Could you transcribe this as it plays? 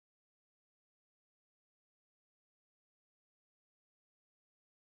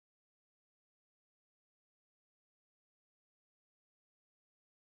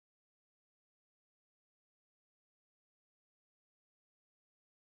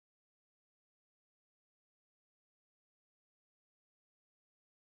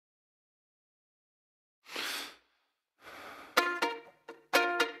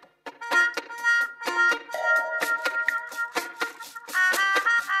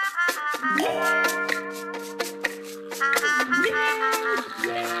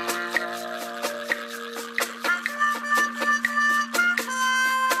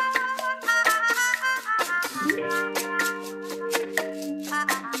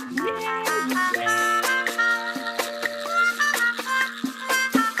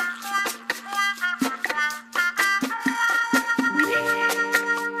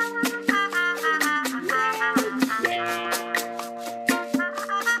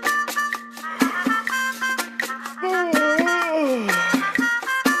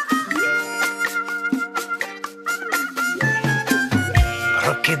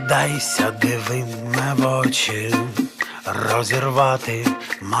Прокидайся, диви мене в очі, розірвати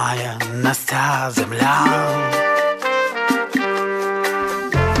має нас ця земля.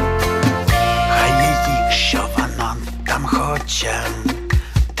 Хай її, що вона там хоче,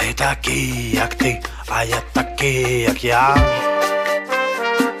 ти такий, як ти, а я такий, як я.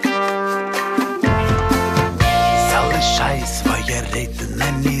 Залишай своє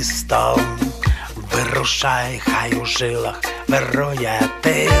рідне місто, вирушай, хай у жилах вирує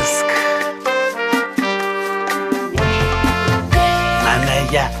тиск. В мене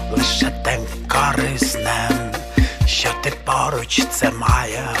є лише те корисне, що ти поруч, це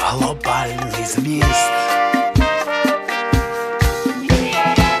має глобальний зміст.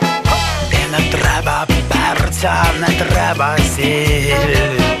 І не треба перця, не треба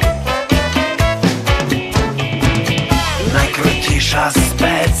сіль, найкрутіша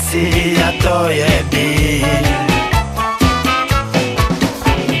спеція то є біль.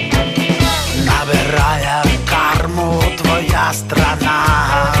 Набирає карму твоя страна.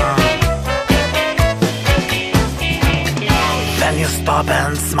 When you stop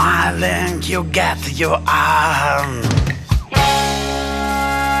and smiling, you get your arm.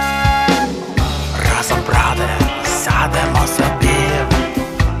 Разом, брате, сядемо собі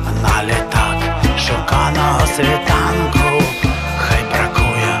на літак шуканого світанку. Хай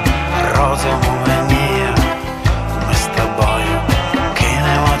бракує розуму мені, ми з тобою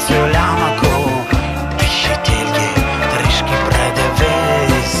кинемо цю лямку. Ти ще тільки трішки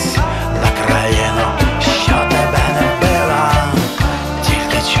придивись на країну, що тебе не вбила.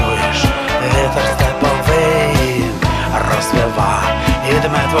 Тільки чуєш вітер степовий, розвива і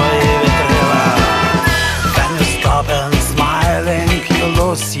дме твої вітрила. When you stop and smiling, you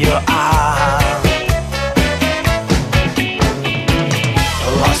lose your eye.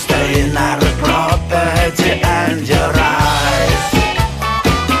 Lost the inner property and your eyes.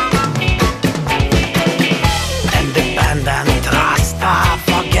 Independent trust,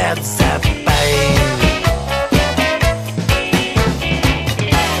 forget the pain.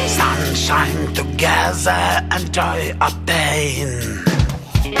 Sunshine together, enjoy a pain.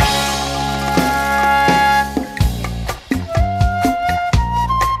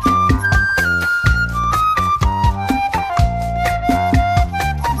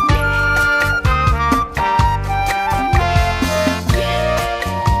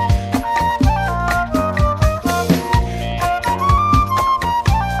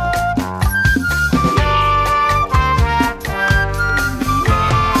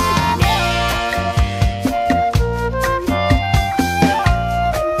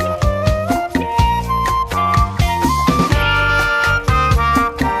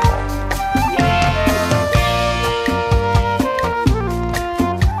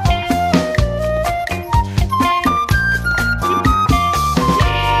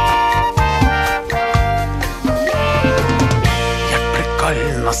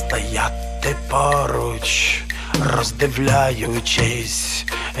 Стояти поруч, роздивляючись,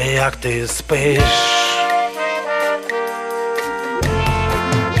 як ти спиш.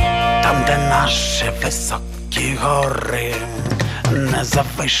 Там, де наші високі гори, не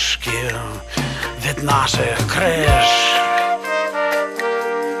заввишки від наших криш.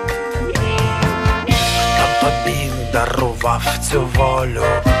 Хто тобі дарував цю волю,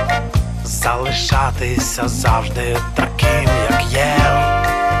 залишатися завжди таким, як є?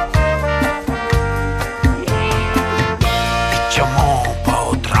 І чому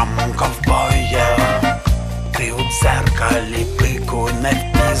по утрам, ковбоє, ти у дзеркалі пику не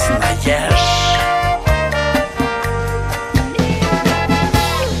впізнаєш?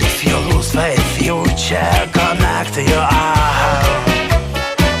 If you lose the future, connect your eyes.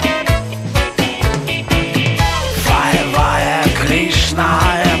 Vaya Krishna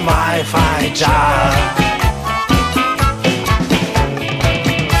and Wi-Fi jar.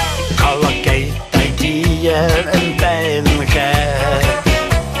 Collocate idea and pain head.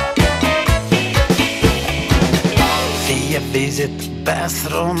 See a visit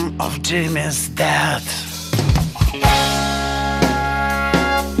bathroom of Jimmy's dad.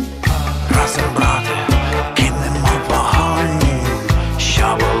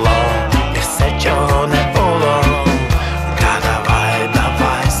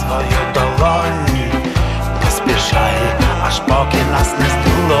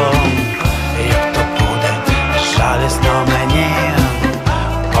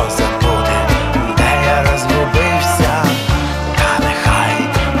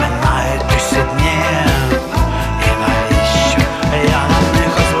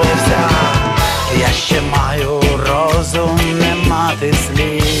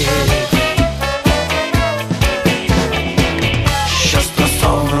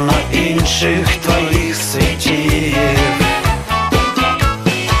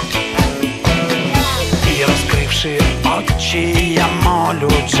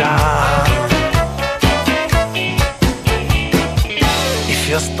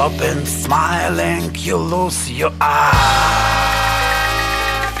 stopping smiling, you lose your eye.